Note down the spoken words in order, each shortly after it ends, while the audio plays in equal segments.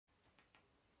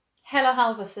Hello,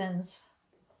 Halvarssons.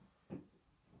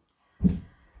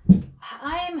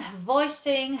 I'm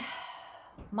voicing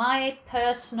my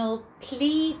personal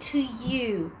plea to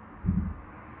you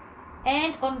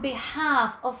and on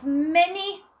behalf of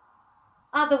many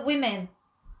other women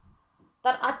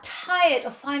that are tired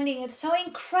of finding it so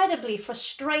incredibly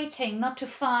frustrating not to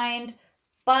find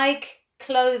bike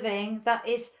clothing that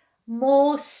is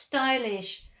more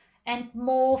stylish and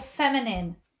more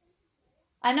feminine.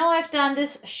 I know I've done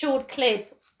this short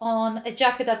clip on a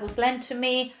jacket that was lent to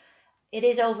me. It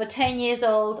is over 10 years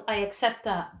old, I accept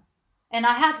that. And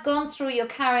I have gone through your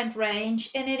current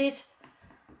range and it is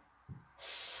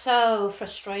so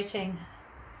frustrating,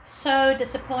 so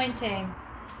disappointing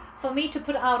for me to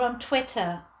put out on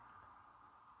Twitter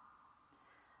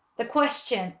the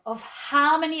question of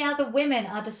how many other women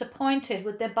are disappointed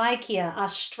with their bike gear, are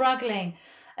struggling.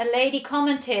 A lady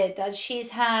commented that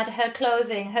she's had her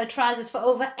clothing, her trousers for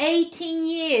over 18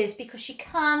 years because she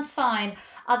can't find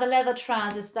other leather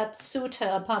trousers that suit her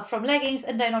apart from leggings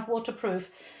and they're not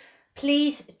waterproof.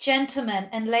 Please, gentlemen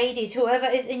and ladies, whoever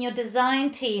is in your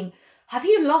design team, have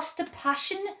you lost the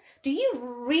passion? Do you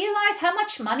realize how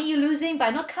much money you're losing by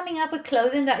not coming up with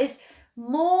clothing that is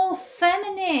more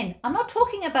feminine? I'm not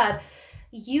talking about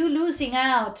you losing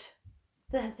out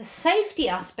the safety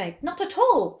aspect, not at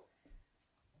all.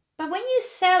 But when you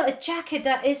sell a jacket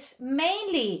that is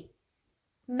mainly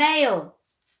male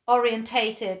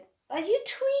orientated, but you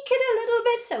tweak it a little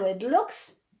bit so it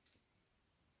looks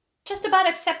just about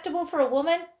acceptable for a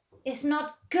woman, is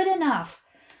not good enough.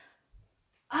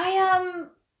 I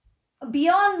am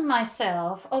beyond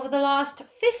myself over the last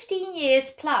 15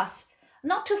 years plus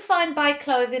not to find bike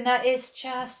clothing that is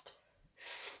just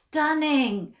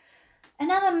stunning.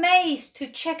 And I'm amazed to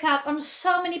check out on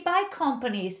so many bike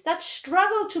companies that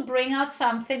struggle to bring out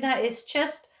something that is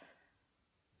just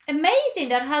amazing,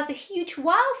 that has a huge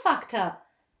wow factor.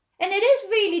 And it is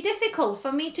really difficult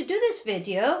for me to do this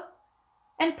video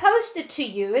and post it to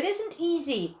you. It isn't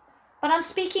easy, but I'm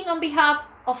speaking on behalf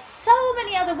of so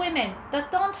many other women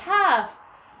that don't have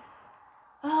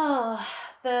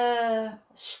the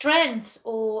strengths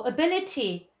or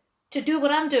ability to do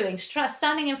what I'm doing,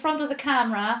 standing in front of the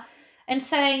camera and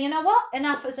saying, you know what,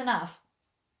 enough is enough.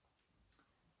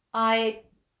 I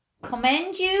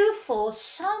commend you for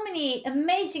so many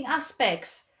amazing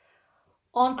aspects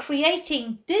on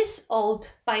creating this old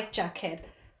bike jacket.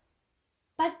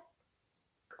 But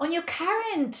on your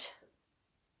current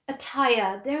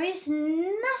attire, there is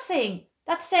nothing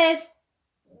that says,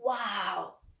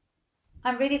 wow,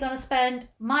 I'm really going to spend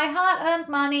my hard-earned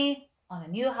money on a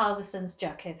new Halvarssons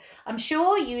jacket. I'm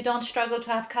sure you don't struggle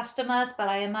to have customers, but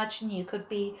I imagine you could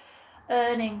be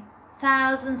earning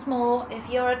thousands more if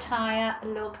your attire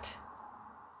looked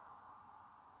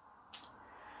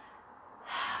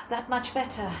that much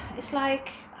better. It's like,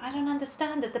 I don't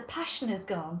understand it. The passion is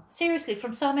gone, seriously,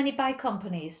 from so many bike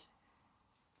companies.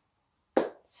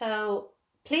 So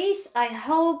please, I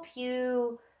hope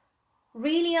you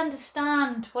really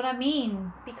understand what I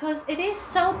mean, because it is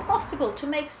so possible to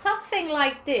make something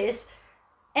like this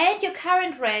and your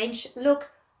current range look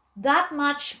that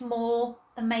much more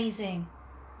amazing,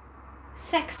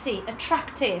 sexy,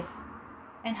 attractive,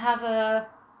 and have a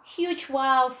huge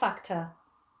wow factor.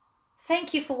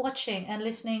 Thank you for watching and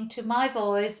listening to my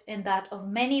voice and that of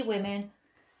many women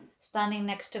standing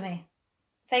next to me.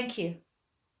 Thank you.